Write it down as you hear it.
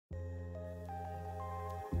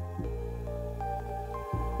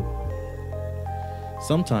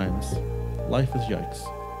Sometimes life is yikes.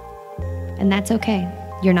 And that's okay.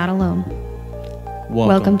 You're not alone.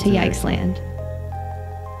 Welcome to Yikesland.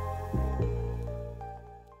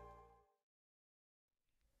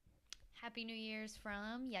 Happy New Year's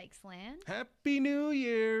from Yikesland. Happy New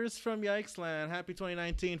Year's from Yikesland. Happy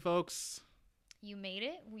 2019, folks. You made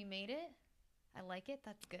it. We made it. I like it.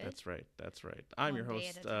 That's good. That's right. That's right. I'm your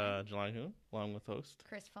host, Jelani Hoon, along with host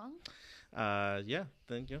Chris Fung.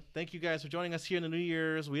 Thank you guys for joining us here in the New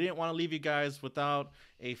Year's. We didn't want to leave you guys without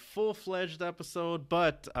a full-fledged episode,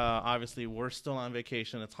 but obviously we're still on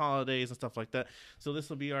vacation. It's holidays and stuff like that. So this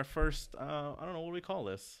will be our first, I don't know, what do we call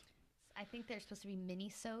this? I think they're supposed to be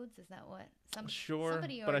minisodes. Is that what? Sure,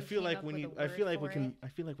 but I feel like we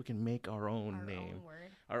can make our own name,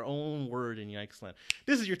 our own word in Yikesland.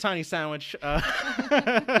 This is your tiny sandwich.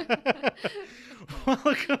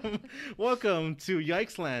 Welcome to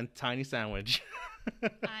Yikesland, tiny sandwich.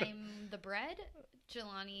 I'm the bread.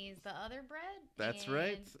 Jelani's the other bread. That's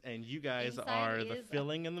right, and you guys are the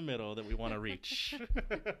filling in the middle that we want to reach.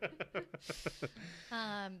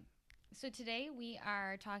 So today we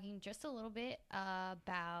are talking just a little bit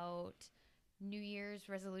about New Year's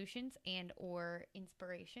resolutions and or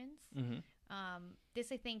inspirations. Mm-hmm.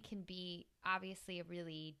 This, I think, can be obviously a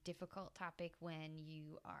really difficult topic when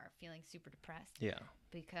you are feeling super depressed. Yeah.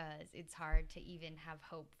 Because it's hard to even have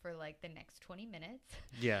hope for like the next 20 minutes.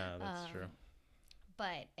 Yeah, that's true.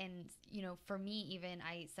 But, and you know, for me even,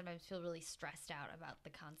 I sometimes feel really stressed out about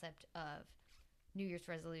the concept of New Year's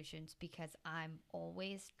resolutions because I'm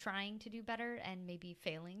always trying to do better and maybe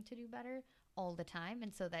failing to do better all the time.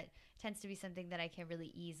 And so that tends to be something that I can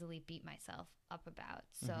really easily beat myself up about.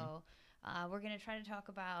 So we're going to try to talk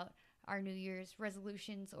about our New Year's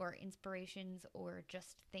resolutions or inspirations or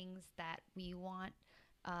just things that we want.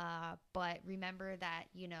 But remember that,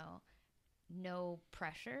 you know, no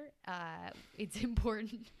pressure. It's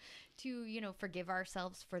important to, you know, forgive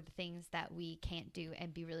ourselves for the things that we can't do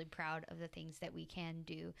and be really proud of the things that we can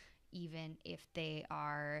do, even if they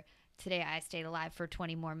are, today I stayed alive for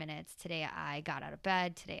 20 more minutes. Today I got out of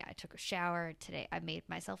bed. Today I took a shower. Today I made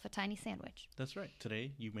myself a tiny sandwich. That's right.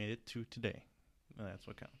 Today you made it to today. That's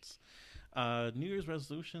what counts. New Year's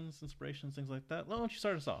resolutions, inspirations, things like that. Why don't you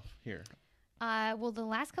start us off here? Well, the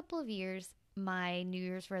last couple of years, my New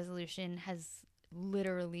Year's resolution has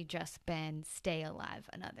literally just been stay alive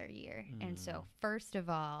another year. And so first of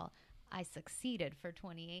all, I succeeded for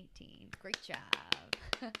 2018. Great job.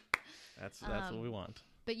 That's what we want.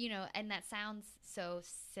 But, you know, and that sounds so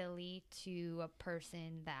silly to a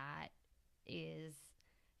person that is,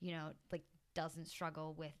 you know, like doesn't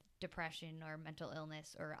struggle with depression or mental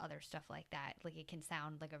illness or other stuff like that. Like it can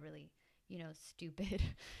sound like a really, you know, stupid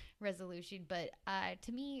resolution. But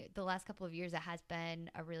to me, the last couple of years, it has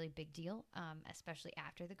been a really big deal, especially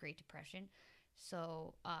after the Great Depression.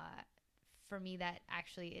 So for me, that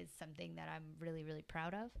actually is something that I'm really, really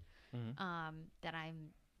proud of, that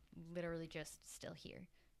I'm literally just still here.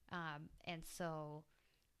 And so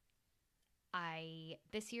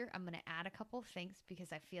this year, I'm going to add a couple of things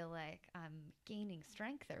because I feel like I'm gaining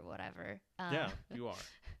strength or whatever. Yeah, you are.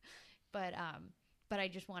 But I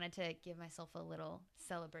just wanted to give myself a little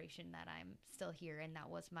celebration that I'm still here, and that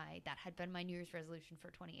had been my New Year's resolution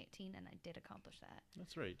for 2018, and I did accomplish that.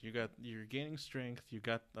 That's right. You're gaining strength. You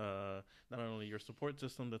got not only your support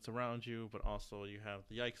system that's around you, but also you have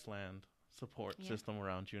the Yikesland support system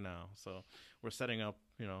around you now. So we're setting up,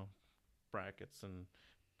 you know, brackets and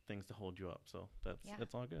things to hold you up. So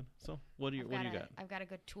that's all good. So what do you got? I've got a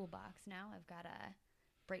good toolbox now. I've got a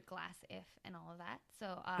break glass if and all of that.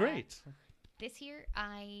 So great. This year,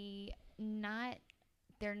 I'm not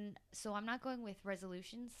going with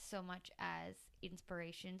resolutions so much as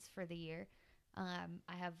inspirations for the year.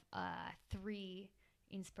 I have 3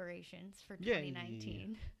 inspirations for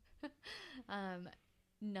 2019.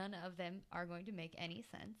 None of them are going to make any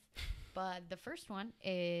sense. But the first one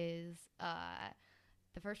is a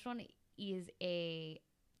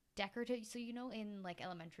decorative. So, you know, in like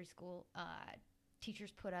elementary school,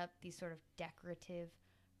 teachers put up these sort of decorative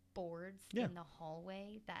boards in the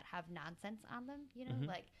hallway that have nonsense on them, you know,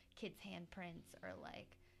 like kids' handprints or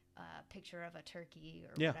like a picture of a turkey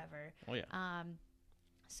or whatever. Oh, yeah.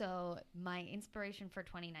 So my inspiration for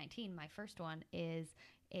 2019, my first one, is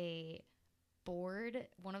a board,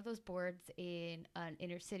 one of those boards in an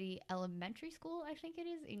inner city elementary school, I think it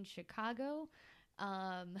is, in Chicago,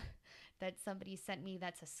 that somebody sent me.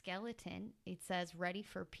 That's a skeleton. It says ready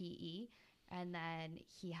for PE. And then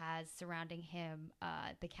he has surrounding him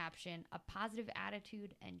the caption, a positive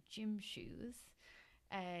attitude and gym shoes.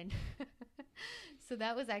 And so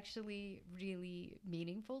that was actually really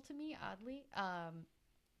meaningful to me, oddly,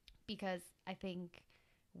 because I think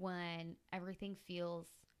when everything feels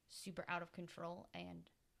super out of control and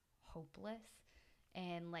hopeless,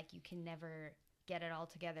 and like you can never get it all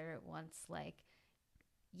together at once. Like,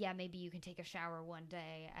 yeah, maybe you can take a shower one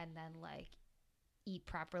day and then like eat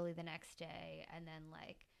properly the next day and then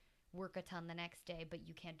like work a ton the next day, but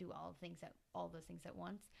you can't do all those things at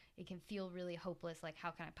once. It can feel really hopeless. Like,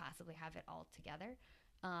 how can I possibly have it all together?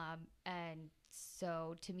 And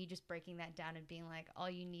so to me, just breaking that down and being like, all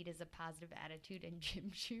you need is a positive attitude and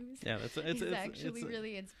gym shoes. Yeah, it's actually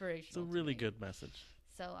really inspirational. It's a really good message.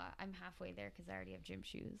 So I'm halfway there because I already have gym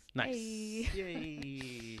shoes. Nice. Hey.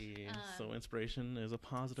 Yay. So inspiration is a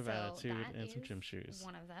positive attitude and some gym shoes.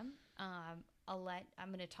 One of them. I'm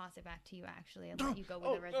going to toss it back to you actually and let you go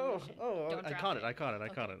with a resolution. I caught it.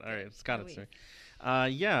 All right, it's got it.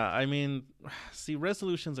 Yeah, I mean, see,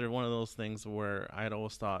 resolutions are one of those things where I'd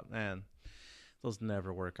always thought, man, those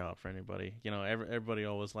never work out for anybody. You know, everybody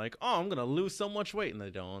always like, oh, I'm gonna lose so much weight, and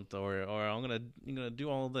they don't, or I'm gonna do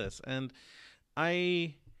all of this, and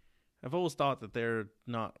I've always thought that they're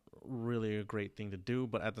not really a great thing to do,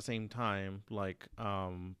 but at the same time, like,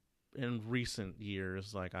 in recent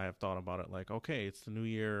years, like, I have thought about it, like, okay, it's the new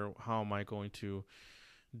year. What am I going to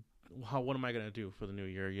do for the new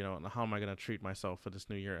year? You know, and how am I going to treat myself for this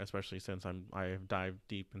new year? Especially since I have dived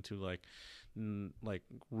deep into like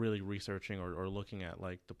really researching or looking at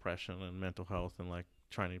like depression and mental health and like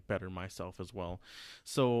trying to better myself as well.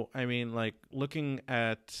 So, I mean, like, looking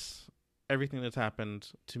at everything that's happened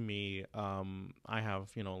to me, I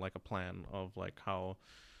have, you know, like a plan of like how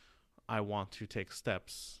I want to take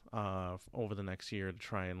steps over the next year to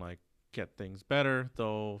try and like get things better.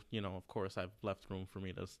 Though, you know, of course, I've left room for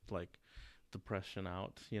me to like depression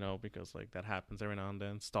out, you know, because like that happens every now and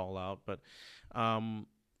then, stall out. But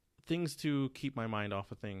things to keep my mind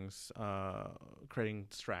off of things, creating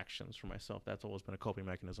distractions for myself. That's always been a coping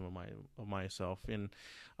mechanism of myself. And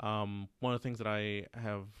one of the things that I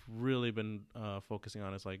have really been focusing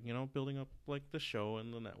on is like, you know, building up like the show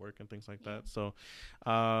and the network and things like that. So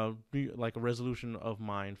like a resolution of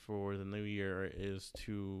mine for the new year is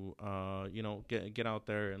to you know, get out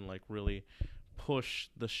there and like really push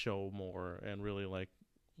the show more and really like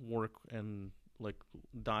work and like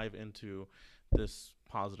dive into this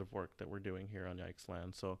positive work that we're doing here on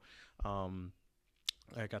Yikesland. So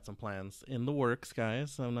I got some plans in the works,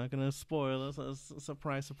 guys. I'm not going to spoil this.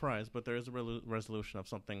 Surprise. But there is a resolution of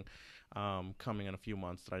something coming in a few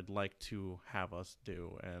months that I'd like to have us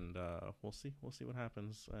do. And we'll see what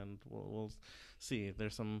happens. And we'll see.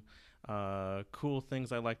 There's some cool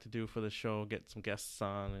things I like to do for the show, get some guests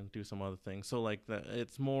on and do some other things. So like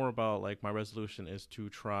it's more about like my resolution is to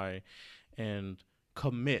try and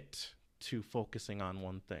commit to focusing on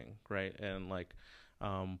one thing, right? And like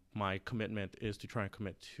my commitment is to try and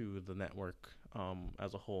commit to the network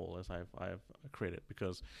as a whole, as I've created,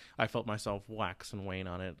 because I felt myself wax and wane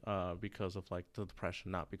on it because of like the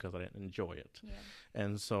depression, not because I didn't enjoy it. Yeah.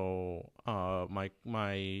 And so my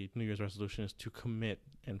New Year's resolution is to commit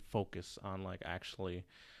and focus on like actually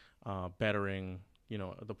bettering, you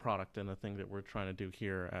know, the product and the thing that we're trying to do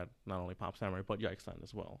here at not only Pop Samurai but Yikesland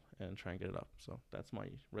as well, and try and get it up. So that's my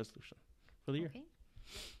resolution for the year. Okay.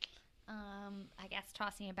 I guess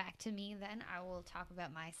tossing it back to me, then I will talk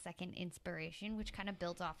about my second inspiration, which kind of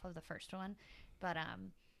builds off of the first one. But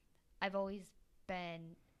I've always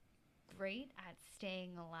been great at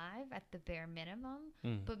staying alive at the bare minimum,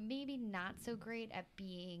 but maybe not so great at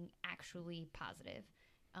being actually positive.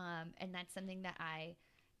 And that's something that I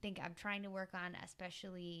think I'm trying to work on,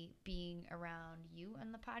 especially being around you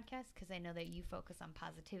on the podcast, because I know that you focus on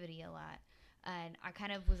positivity a lot. And I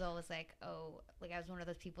kind of was always like, oh, like I was one of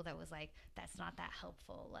those people that was like, that's not that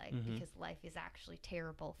helpful, like, because life is actually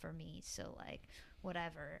terrible for me. So like,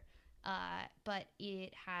 whatever. But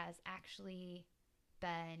it has actually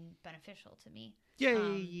been beneficial to me.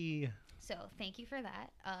 Yay! So thank you for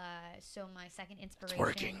that. So my second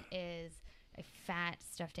inspiration is a fat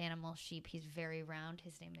stuffed animal sheep. He's very round.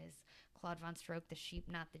 His name is Claude Von Stroke, the sheep,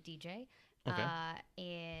 not the DJ. Okay.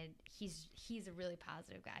 And he's a really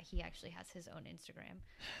positive guy. He actually has his own Instagram.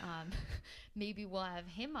 Maybe we'll have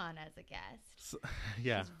him on as a guest. So,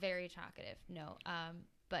 yeah. He's very talkative. No.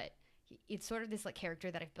 But it's sort of this like character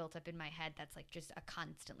that I've built up in my head that's like just a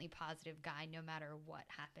constantly positive guy no matter what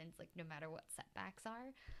happens, like no matter what setbacks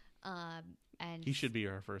are. And he should be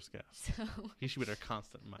our first guest. So he should be our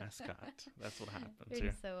constant mascot. That's what happens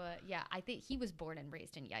here. So yeah, I think he was born and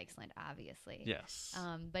raised in Yikesland, obviously. Yes.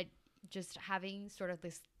 But just having sort of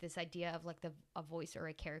this idea of like a voice or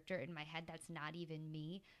a character in my head that's not even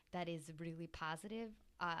me, that is really positive,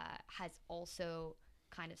 has also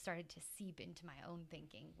kind of started to seep into my own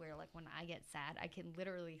thinking, where like when I get sad, I can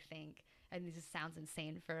literally think and this sounds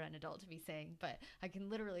insane for an adult to be saying, but I can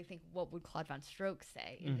literally think, what would Claude Von Stroke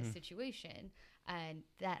say in this situation? And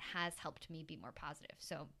that has helped me be more positive.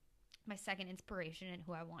 So my second inspiration and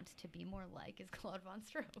who I want to be more like is Claude Von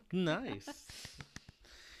Stroke. Nice.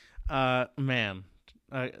 Man.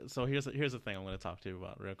 So here's the thing I'm going to talk to you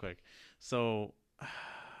about real quick. So,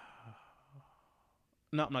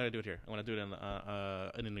 no, I'm not going to do it here. I'm going to do it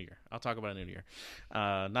in the new year. I'll talk about it in the new year.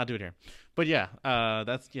 Not do it here. But yeah,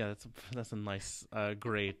 that's a nice,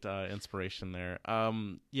 great inspiration there.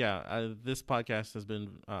 This podcast has been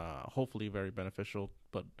hopefully very beneficial,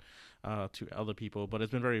 but to other people, but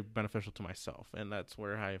it's been very beneficial to myself, and that's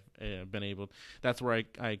where I've been able. That's where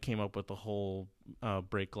I came up with the whole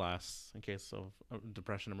break glass in case of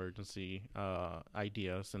depression emergency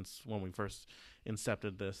idea. Since when we first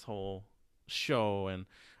incepted this whole show, and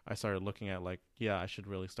I started looking at like, yeah, I should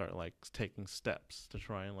really start like taking steps to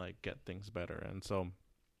try and like get things better. And so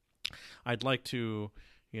I'd like to,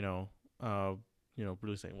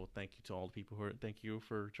 really saying, well, thank you to all the people thank you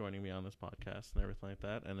for joining me on this podcast and everything like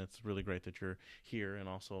that. And it's really great that you're here and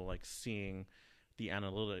also like seeing the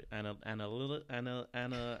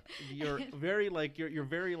you're very like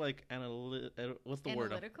what's the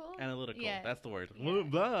word? Analytical. Yeah. That's the word. Yeah.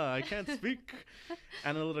 Blah, I can't speak.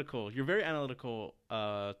 Analytical. You're very analytical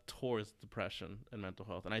towards depression and mental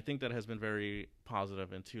health, and I think that has been very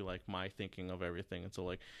positive into like my thinking of everything. And so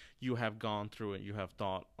like you have gone through it, you have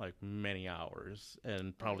thought like many hours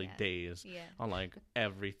and probably days on like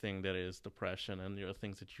everything that is depression and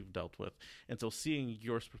things that you've dealt with. And so seeing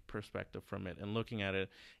your perspective from it and looking at it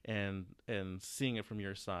and seeing it from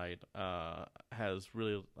your side has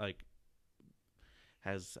really like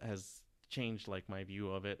has changed like my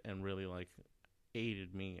view of it, and really like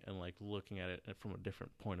aided me in like looking at it from a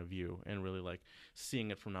different point of view, and really like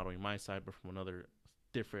seeing it from not only my side but from another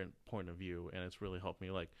different point of view. And it's really helped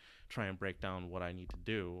me like try and break down what I need to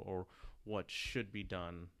do or what should be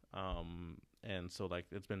done. And so like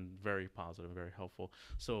it's been very positive, very helpful.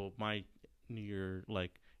 So my New Year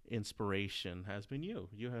like inspiration has been you.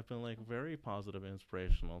 You have been like very positive,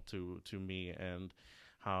 inspirational to me, and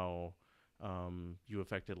how you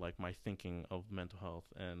affected like my thinking of mental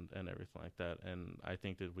health and everything like that. And I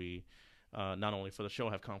think that we not only for the show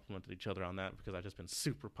have complimented each other on that, because I've just been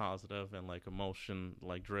super positive and like emotion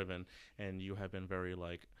like driven, and you have been very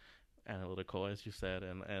like analytical, as you said,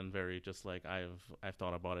 and very just like I've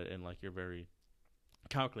thought about it, and like you're very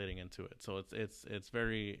calculating into it. So it's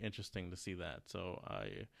very interesting to see that. So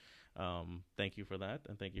I thank you for that,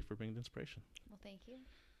 and thank you for being the inspiration. Well, thank you.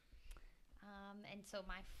 And so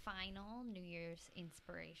my final New Year's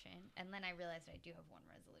inspiration, and then I realized I do have one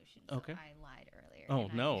resolution, so okay. I lied earlier. Oh,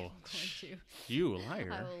 no. You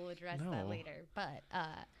liar. I will address that later. But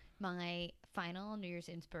my final New Year's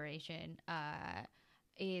inspiration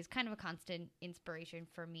is kind of a constant inspiration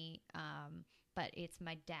for me, but it's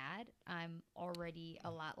my dad. I'm already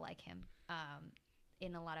a lot like him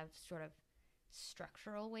in a lot of sort of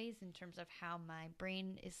structural ways in terms of how my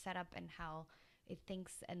brain is set up and how it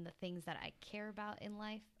thinks and the things that I care about in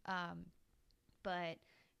life. But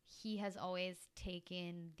he has always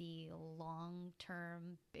taken the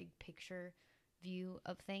long-term, big picture view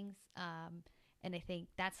of things. And I think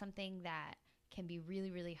that's something that can be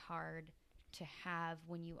really, really hard to have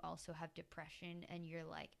when you also have depression and you're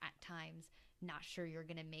like at times not sure you're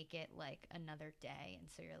going to make it like another day. And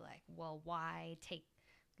so you're like, well, why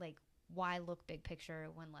look big picture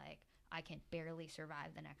when like I can barely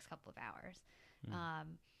survive the next couple of hours?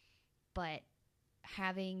 But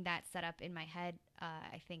having that set up in my head,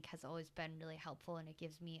 I think has always been really helpful, and it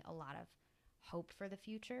gives me a lot of hope for the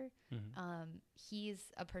future.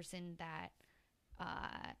 He's a person that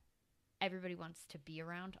everybody wants to be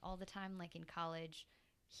around all the time. Like in college,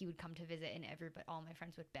 he would come to visit, and all my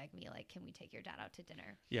friends would beg me, like, "Can we take your dad out to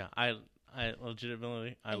dinner?" Yeah, I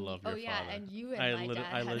legitimately, I love your father. Oh yeah, and you and my dad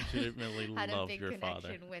I legitimately had love a big your connection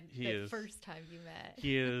father. when the first time you met.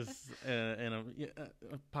 He is,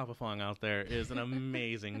 Papa Fong out there is an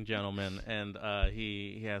amazing gentleman, and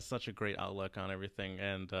he has such a great outlook on everything.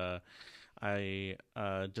 And I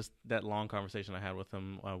just that long conversation I had with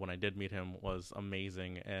him when I did meet him was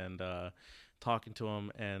amazing, and talking to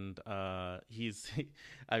him, and I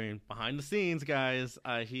mean, behind the scenes, guys,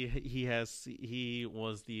 he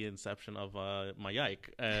was the inception of my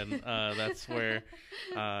Yike, and that's where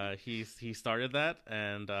he started that,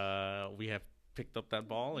 and we have picked up that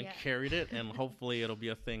ball and carried it, and hopefully it'll be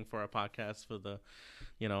a thing for our podcast for the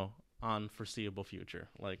unforeseeable future.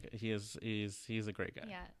 Like he's a great guy.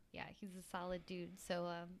 Yeah, he's a solid dude. So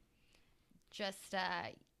just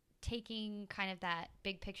taking kind of that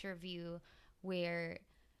big picture view where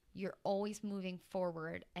you're always moving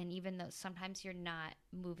forward. And even though sometimes you're not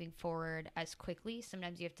moving forward as quickly,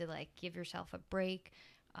 sometimes you have to like give yourself a break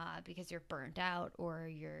because you're burnt out or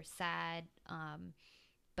you're sad.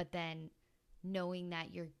 But then knowing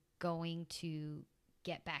that you're going to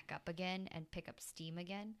get back up again and pick up steam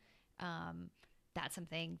again, that's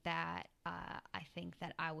something that I think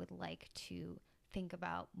that I would like to think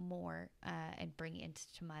about more and bring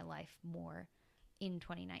into my life more in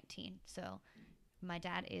 2019. So my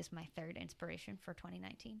dad is my third inspiration for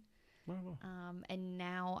 2019. Wow. And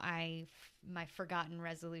now my forgotten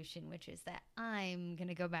resolution, which is that I'm going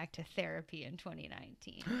to go back to therapy in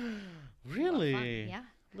 2019. Really? Yeah.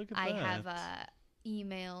 Look at I that. have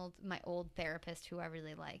emailed my old therapist who I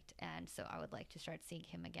really liked, and so I would like to start seeing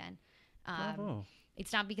him again. Bravo.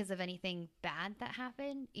 It's not because of anything bad that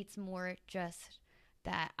happened. It's more just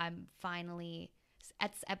that I'm finally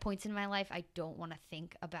at points in my life I don't want to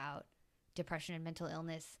think about depression and mental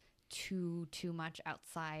illness too much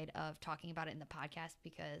outside of talking about it in the podcast,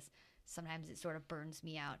 because sometimes it sort of burns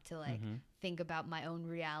me out to like think about my own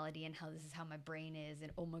reality and how this is how my brain is,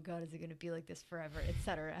 and oh my god, is it going to be like this forever,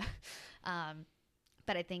 etc.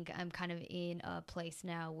 But I think I'm kind of in a place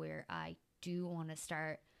now where I do want to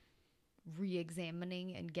start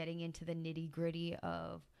re-examining and getting into the nitty-gritty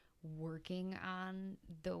of working on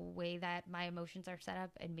the way that my emotions are set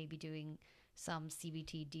up, and maybe doing some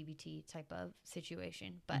CBT, DBT type of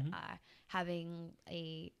situation. But having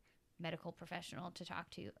a medical professional to talk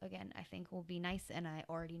to again, I think will be nice, and I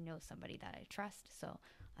already know somebody that I trust, so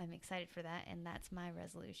I'm excited for that, and that's my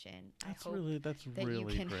resolution. That's I hope really that you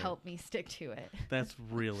can great. help me stick to it. That's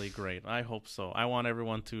really great. I hope so. I want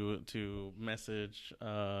everyone to message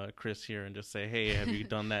Chris here and just say, hey, have you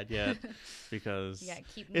done that yet? Because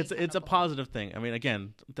it's a positive thing. I mean,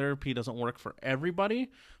 again, therapy doesn't work for everybody,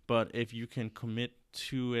 but if you can commit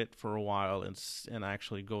to it for a while and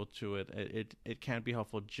actually go to it can be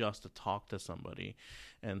helpful just to talk to somebody.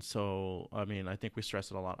 And so, I mean, I think we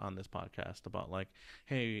stress it a lot on this podcast about like,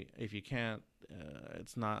 hey, if you can't,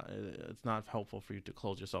 it's not helpful for you to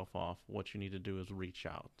close yourself off. What you need to do is reach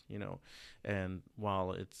out, you know. And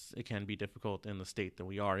while it can be difficult in the state that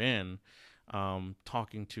we are in,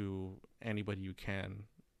 talking to anybody you can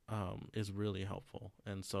is really helpful.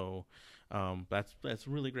 And so that's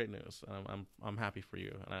really great news. I'm happy for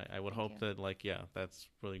you, and I would hope that like, yeah, that's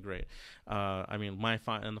really great. I mean,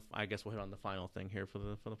 I guess we'll hit on the final thing here for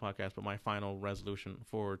the podcast, but my final resolution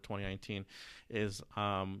for 2019 is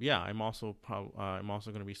I'm also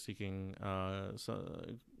going to be seeking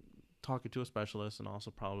talking to a specialist, and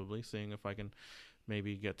also probably seeing if I can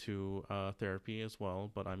maybe get to therapy as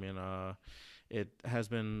well. But I mean, it has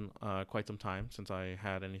been quite some time since I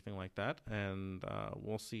had anything like that, and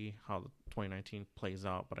we'll see how the 2019 plays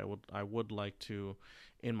out. But I would like to,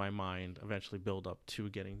 in my mind, eventually build up to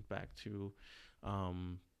getting back to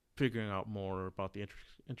figuring out more about the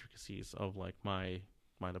intricacies of like my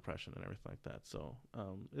depression and everything like that. So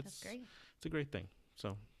it's great. It's a great thing.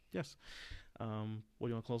 So yes, what do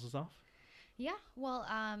you want to close this off? Yeah, well,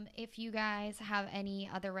 if you guys have any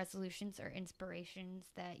other resolutions or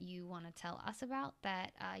inspirations that you want to tell us about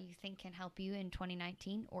that you think can help you in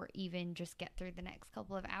 2019, or even just get through the next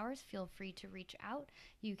couple of hours, feel free to reach out.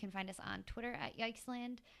 You can find us on Twitter at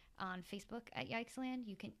Yikesland, on Facebook at Yikesland.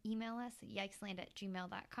 You can email us at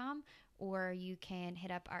yikesland@gmail.com, or you can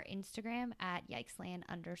hit up our Instagram at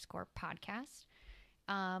Yikesland_podcast.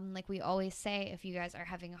 Like we always say, if you guys are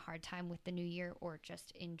having a hard time with the new year or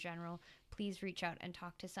just in general, please reach out and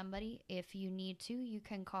talk to somebody. If you need to, you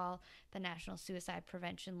can call the National Suicide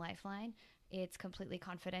Prevention Lifeline. It's completely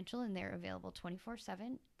confidential, and they're available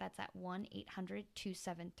 24/7. That's at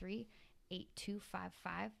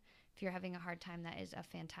 1-800-273-8255. If you're having a hard time, that is a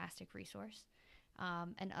fantastic resource.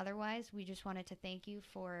 And otherwise, we just wanted to thank you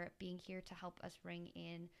for being here to help us ring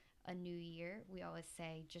in a new year. We always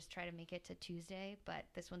say just try to make it to Tuesday, but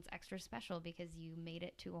this one's extra special because you made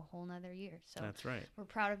it to a whole nother year. So that's right. We're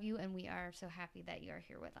proud of you, and we are so happy that you are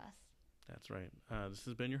here with us. That's right. This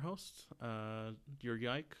has been your host, your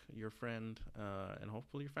Yike, your friend, and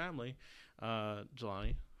hopefully your family,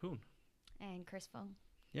 Jelani Hoon. And Chris Fung.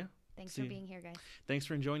 Yeah. Thanks for being here, guys. Thanks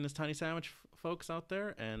for enjoying this tiny sandwich, folks out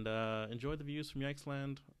there, and enjoy the views from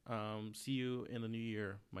Yikesland. See you in the new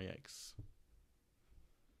year, my Yikes.